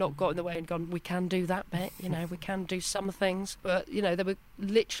 not got in the way and gone, we can do that bit, we can do some things. But, they were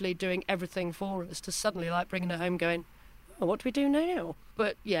literally doing everything for us, to suddenly, bringing her home going, oh, what do we do now?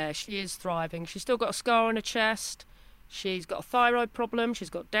 But, yeah, she is thriving. She's still got a scar on her chest. She's got a thyroid problem. She's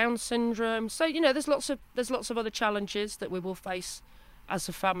got Down syndrome. So, there's lots of other challenges that we will face as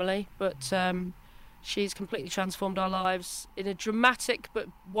a family. But she's completely transformed our lives in a dramatic but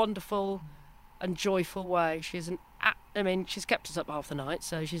wonderful and joyful way. She's she's kept us up half the night,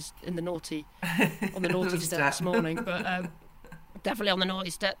 so she's on the naughty step this morning. But definitely on the naughty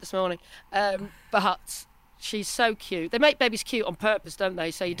step this morning. But she's so cute. They make babies cute on purpose, don't they?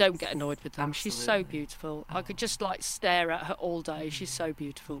 So you don't get annoyed with them. Absolutely. She's so beautiful. I could just stare at her all day. She's so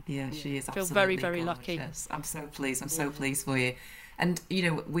beautiful. Yeah, she is. I feel very, very lucky. I'm so pleased. I'm so pleased for you. And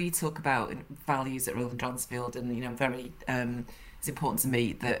we talk about values at Roland Dransfield, and very it's important to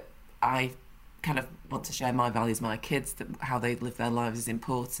me that I kind of want to share my values, my kids, that how they live their lives is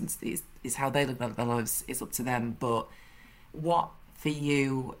important. Is how they live their lives is up to them. But what for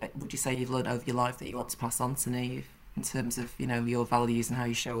you would you say you've learned over your life that you want to pass on to Neve in terms of your values and how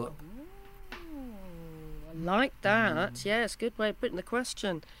you show up? I like that. Yeah, it's a good way of putting the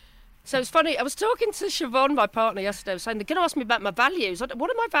question. So it's funny, I was talking to Siobhan, my partner, yesterday, saying, they're going to ask me about my values. What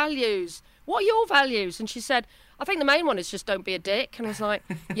are my values? What are your values? And she said, I think the main one is just don't be a dick. And I was like,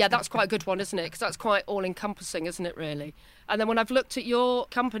 yeah, that's quite a good one, isn't it? Because that's quite all-encompassing, isn't it, really? And then when I've looked at your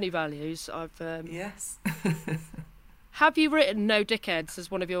company values, I've... Yes. Have you written no dickheads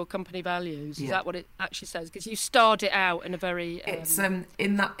as one of your company values? Is that what it actually says? Because you starred it out in a very... It's in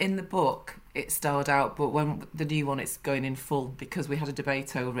the book it starred out, but when the new one it's going in full, because we had a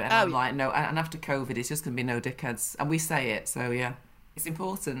debate over it, and I'm like, no, and after COVID it's just going to be no dickheads, and we say it, so yeah, it's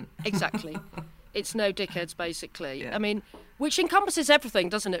important. Exactly. It's no dickheads, basically. Yeah. I mean, which encompasses everything,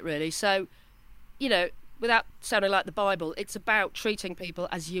 doesn't it, really? So, without sounding like the Bible, it's about treating people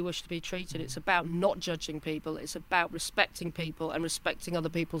as you wish to be treated. It's about not judging people. It's about respecting people and respecting other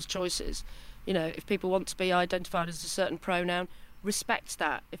people's choices. If people want to be identified as a certain pronoun, respect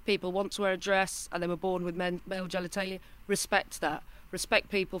that. If people want to wear a dress and they were born with male genitalia, respect that. Respect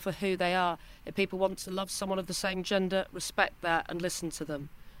people for who they are. If people want to love someone of the same gender, respect that and listen to them.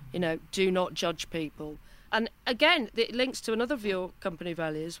 Do not judge people. And again, it links to another of your company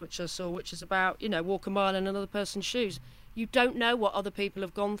values, which I saw, which is about, walk a mile in another person's shoes. You don't know what other people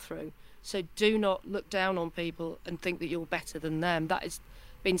have gone through. So do not look down on people and think that you're better than them. That has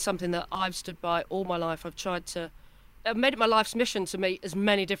been something that I've stood by all my life. I've made it my life's mission to meet as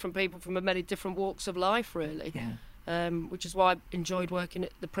many different people from many different walks of life, really. Yeah. Which is why I enjoyed working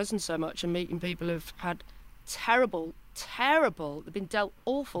at the prison so much and meeting people who've had terrible, they've been dealt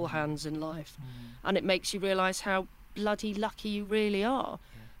awful hands in life. And it makes you realise how bloody lucky you really are.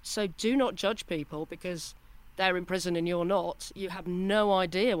 Yeah. So do not judge people because they're in prison and you're not. You have no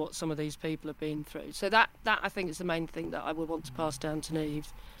idea what some of these people have been through. So that I think is the main thing that I would want to pass down to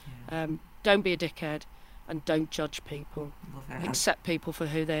Neve. Yeah. Don't be a dickhead. And don't judge people. Accept people for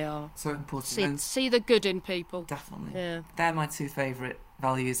who they are. So important. See the good in people. Definitely. Yeah. They're my two favourite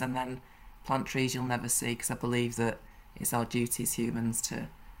values. And then plant trees you'll never see, because I believe that it's our duty as humans to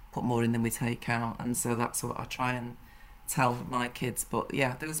put more in than we take out. And so that's what I try and tell my kids. But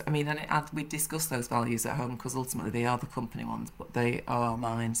yeah, we discuss those values at home because ultimately they are the company ones, but they are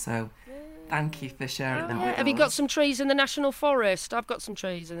mine. So thank you for sharing them with us. Have you got some trees in the National Forest? I've got some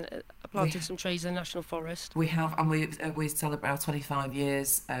trees. I planted some trees in the National Forest. We have, and we celebrate our 25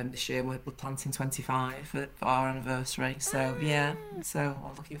 years this year. We're planting 25 for our anniversary. So so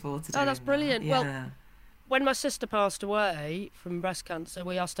I'm looking forward to doing that. Oh, that's brilliant. Yeah. Well, when my sister passed away from breast cancer,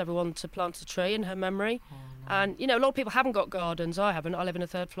 we asked everyone to plant a tree in her memory. Oh, no. And, a lot of people haven't got gardens. I haven't. I live in a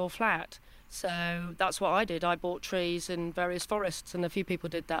third-floor flat. So that's what I did. I bought trees in various forests, and a few people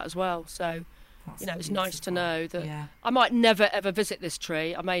did that as well. So, it's beautiful. Nice to know that I might never, ever visit this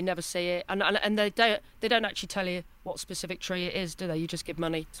tree. I may never see it. And they don't actually tell you what specific tree it is, do they? You just give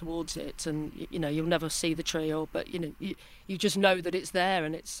money towards it, and, you'll never see the tree. But, you just know that it's there,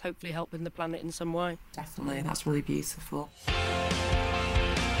 and it's hopefully helping the planet in some way. Definitely. That's really beautiful.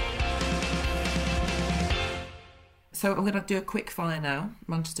 So I'm going to do a quick fire now.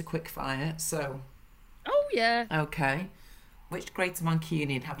 Manchester quick fire. So. Oh, yeah. Okay. Which Greater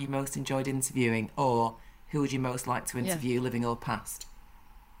Mancunian have you most enjoyed interviewing, or who would you most like to interview, living or past?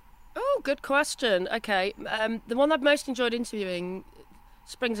 Oh, good question. Okay. The one I've most enjoyed interviewing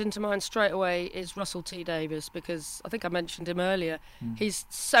springs into mind straight away is Russell T Davies, because I think I mentioned him earlier. He's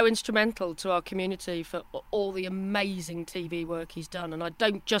so instrumental to our community for all the amazing TV work he's done. And I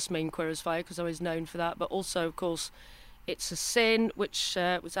don't just mean Queer as Fire, because I was known for that, but also, of course, It's a Sin, which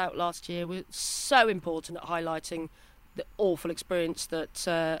was out last year. Was so important at highlighting the awful experience that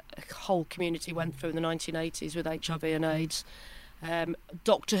a whole community went through in the 1980s with HIV and AIDS.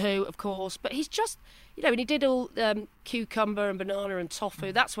 Doctor Who, of course, but he's just, when he did all Cucumber and Banana and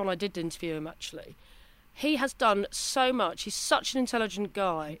Tofu, that's when I did interview him, actually. He has done so much. He's such an intelligent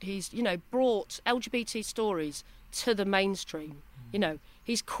guy. He's, brought LGBT stories to the mainstream.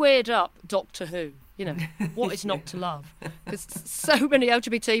 He's queered up Doctor Who. What is not to love? Because so many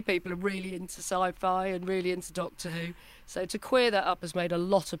LGBT people are really into sci-fi and really into Doctor Who. So to queer that up has made a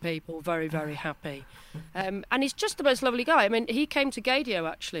lot of people very, very happy. And he's just the most lovely guy. I mean, he came to Gadio,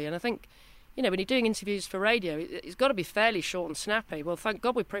 actually, and I think, when you're doing interviews for radio, it's got to be fairly short and snappy. Well, thank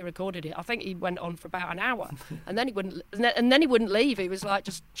God we pre-recorded it. I think he went on for about an hour, and then he wouldn't leave. He was like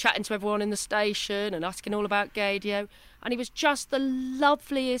just chatting to everyone in the station and asking all about Gadio. And he was just the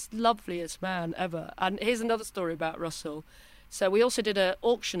loveliest man ever. And here's another story about Russell. So we also did an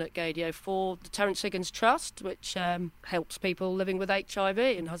auction at Gadio for the Terence Higgins Trust, which helps people living with HIV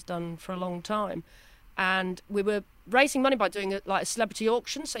and has done for a long time. And we were raising money by doing a celebrity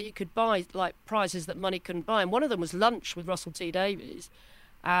auction, so you could buy prizes that money couldn't buy. And one of them was lunch with Russell T Davies.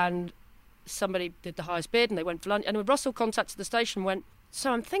 And somebody did the highest bid, and they went for lunch. And Russell contacted the station and went,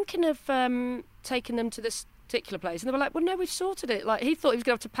 so I'm thinking of taking them to this particular place. And they were like, well, no, we've sorted it. He thought he was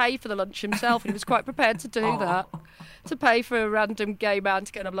going to have to pay for the lunch himself, and he was quite prepared to do that, to pay for a random gay man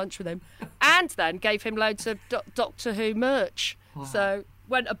to go and have lunch with him, and then gave him loads of Doctor Who merch. Wow. So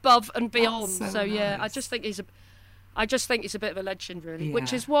went above and beyond. So yeah, nice. I just think he's a bit of a legend, really. Yeah.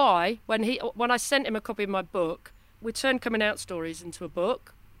 Which is why when I sent him a copy of my book, we turned Coming Out Stories into a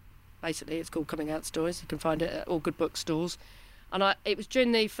book. Basically, it's called Coming Out Stories. You can find it at all good bookstores. And it was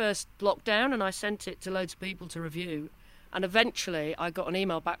during the first lockdown, and I sent it to loads of people to review. And eventually, I got an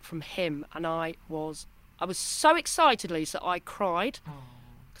email back from him, and I was so excited, Lisa, I cried.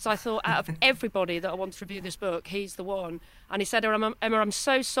 Because I thought, out of everybody that I want to review this book, he's the one. And he said, Emma, I'm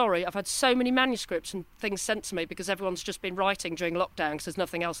so sorry. I've had so many manuscripts and things sent to me because everyone's just been writing during lockdown because there's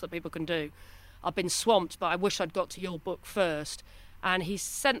nothing else that people can do. I've been swamped, but I wish I'd got to your book first. And he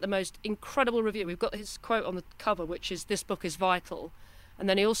sent the most incredible review. We've got his quote on the cover, which is, "This book is vital." And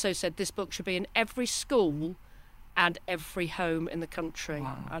then he also said, "This book should be in every school and every home in the country."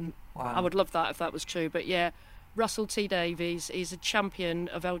 Wow. And Wow. I would love that if that was true. But yeah, Russell T Davies, he's a champion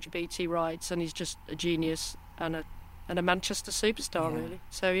of LGBT rights, and he's just a genius and a Manchester superstar, really.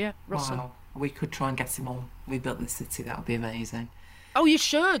 So yeah, Russell. Wow. We could try and get him on We Built the City. That would be amazing. Oh, you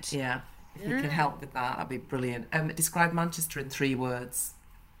should. Yeah. If you can help with that, that'd be brilliant. Describe Manchester in 3 words.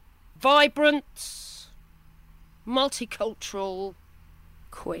 Vibrant, multicultural,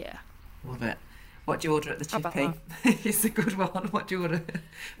 queer. Love it. What do you order at the How about Chippy? It's a good one. What do you order?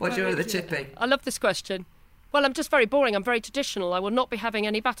 What do you order at the Chippy? I love this question. Well, I'm just very boring. I'm very traditional. I will not be having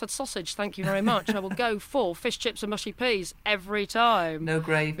any battered sausage, thank you very much. I will go for fish chips and mushy peas every time. No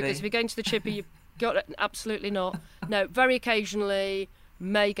gravy. Because if you're going to the Chippy, you've got it. Absolutely not. No, very occasionally,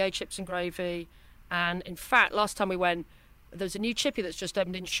 may go chips and gravy. And in fact, last time we went, there's a new Chippy that's just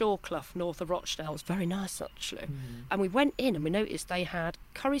opened in Shawclough, north of Rochdale. It's very nice, actually. And we went in and we noticed they had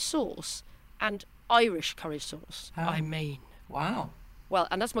curry sauce and Irish curry sauce. Oh. I mean. Wow. Well,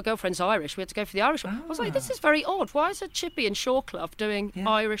 and as my girlfriend's Irish, we had to go for the Irish one. I was like, this is very odd. Why is a Chippy in Shawclough doing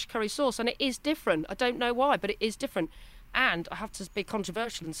Irish curry sauce? And it is different. I don't know why, but it is different. And I have to be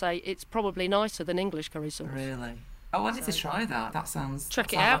controversial and say it's probably nicer than English curry sauce. Really? I wanted to try that. That sounds...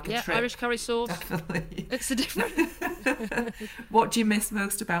 Check it sounds out. like a Yeah, trip. Irish curry sauce. Definitely. It's a different... What do you miss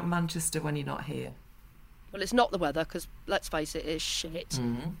most about Manchester when you're not here? Well, it's not the weather, because let's face it, it's shit.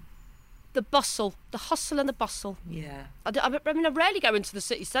 Mm-hmm. The bustle, the hustle and the bustle. Yeah. I mean, I rarely go into the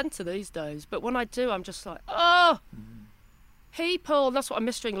city centre these days, but when I do, I'm just like, oh, people. That's what I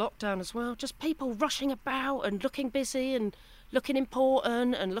missed during lockdown as well. Just people rushing about and looking busy and looking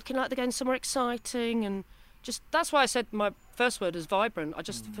important and looking like they're going somewhere exciting. And just, that's why I said my first word is vibrant. I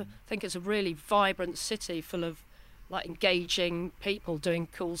just think it's a really vibrant city full of like engaging people doing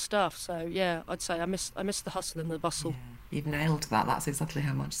cool stuff. So yeah, I'd say I miss the hustle and the bustle. Yeah. You've nailed that. That's exactly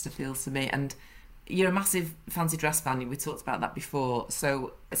how Manchester feels to me. And you're a massive fancy dress fan. We talked about that before.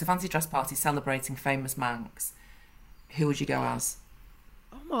 So it's a fancy dress party celebrating famous Mancs. Who would you go as?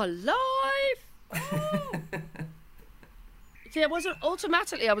 Oh, my life! Oh. See, it wasn't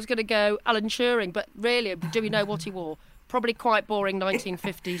automatically I was going to go Alan Turing, but really, do we know what he wore? Probably quite boring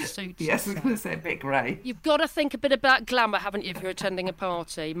 1950s suits. Yes, I was going to say a bit grey. You've got to think a bit about glamour, haven't you, if you're attending a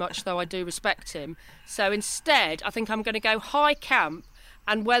party, much though I do respect him. So instead, I think I'm going to go high camp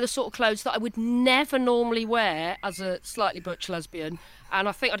and wear the sort of clothes that I would never normally wear as a slightly butch lesbian. And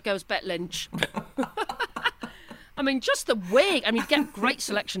I think I'd go as Bette Lynch. I mean, just the wig. I mean, you'd get a great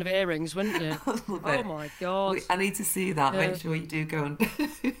selection of earrings, wouldn't you? Oh, my God. I need to see that. Yeah. Make sure you do go and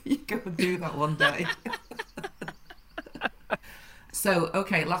do that one day. So,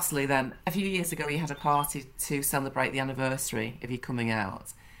 okay, lastly then, a few years ago you had a party to celebrate the anniversary of you coming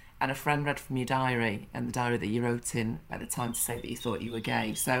out, and a friend read from your diary, and the diary that you wrote in at the time to say that you thought you were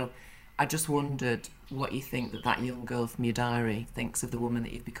gay. So I just wondered what you think that young girl from your diary thinks of the woman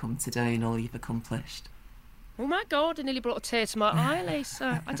that you've become today and all you've accomplished. Oh, my God, it nearly brought a tear to my eye,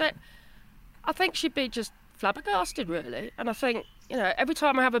 Lisa. I think she'd be just flabbergasted, really. And I think, you know, every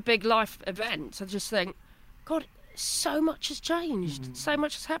time I have a big life event, I just think, God, so much has changed. So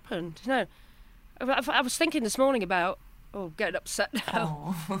much has happened. You know, I was thinking this morning about, getting upset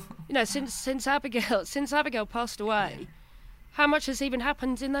now. Oh. You know, since Abigail passed away, how much has even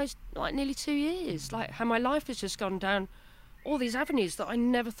happened in those like nearly 2 years? Like how my life has just gone down all these avenues that I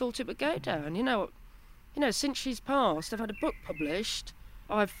never thought it would go down. You know, since she's passed, I've had a book published.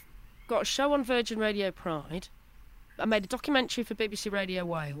 I've got a show on Virgin Radio Pride. I made a documentary for BBC Radio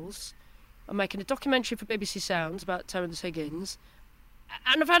Wales. I'm making a documentary for BBC Sounds about Terence Higgins.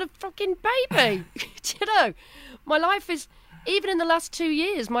 And I've had a fucking baby. You know, my life is, even in the last 2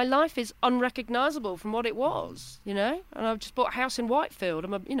 years, my life is unrecognisable from what it was, you know. And I've just bought a house in Whitefield.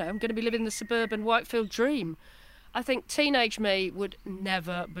 I'm going to be living the suburban Whitefield dream. I think teenage me would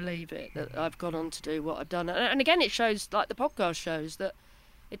never believe it, that I've gone on to do what I've done. And again, it shows, like the podcast shows, that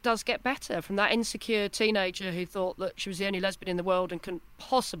it does get better from that insecure teenager who thought that she was the only lesbian in the world and couldn't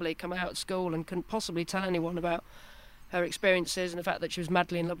possibly come out of school and couldn't possibly tell anyone about her experiences and the fact that she was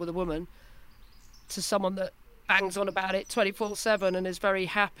madly in love with a woman, to someone that bangs on about it 24/7 and is very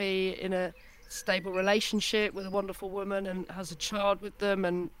happy in a stable relationship with a wonderful woman and has a child with them,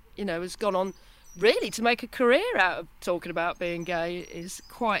 and, you know, has gone on really to make a career out of talking about being gay is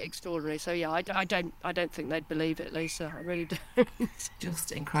quite extraordinary. So yeah, I don't think they'd believe it, Lisa. I really don't.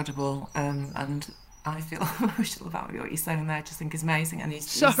 Just incredible, and I feel emotional about what you're saying there. I just think it's amazing. And his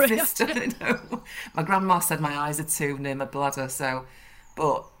sister, you know, my grandma said my eyes are too near my bladder. So,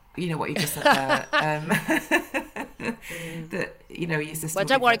 but you know what you just said there. That, you know, your sister. Well,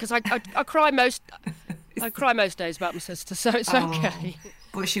 don't worry, because I cry most days about my sister, so it's okay.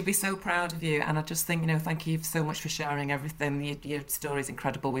 But she'd be so proud of you, and I just think, you know, thank you so much for sharing everything. Your story's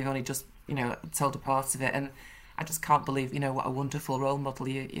incredible. We've only just, you know, told a part of it, and I just can't believe, you know, what a wonderful role model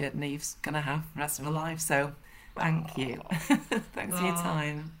your Neve's gonna have the rest of her life. So, thank you. Thanks for your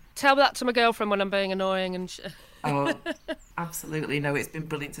time. Tell that to my girlfriend when I'm being annoying and. Oh, absolutely. No, it's been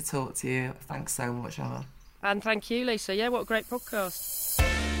brilliant to talk to you. Thanks so much, Emma. And thank you, Lisa. Yeah, what a great podcast.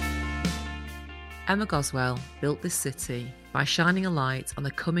 Emma Goswell built this city by shining a light on the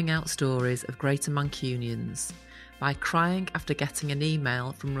coming out stories of greater Mancunians, by crying after getting an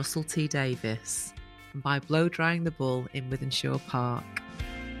email from Russell T Davies, and by blow drying the bull in Wythenshawe Park.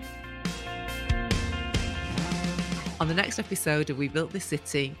 On the next episode of We Built This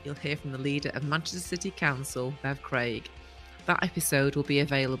City, you'll hear from the leader of Manchester City Council, Bev Craig. That episode will be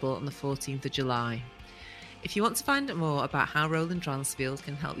available on the 14th of July. If you want to find out more about how Roland Dransfield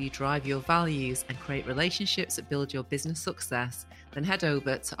can help you drive your values and create relationships that build your business success, then head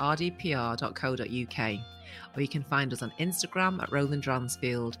over to rdpr.co.uk, or you can find us on Instagram at Roland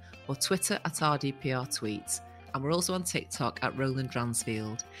Dransfield or Twitter at rdprtweets. And we're also on TikTok at Roland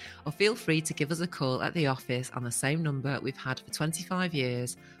Dransfield. Or feel free to give us a call at the office on the same number we've had for 25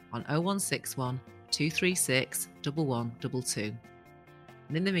 years on 0161 236 1122.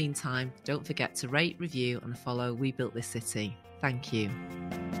 And in the meantime, don't forget to rate, review and follow We Built This City. Thank you.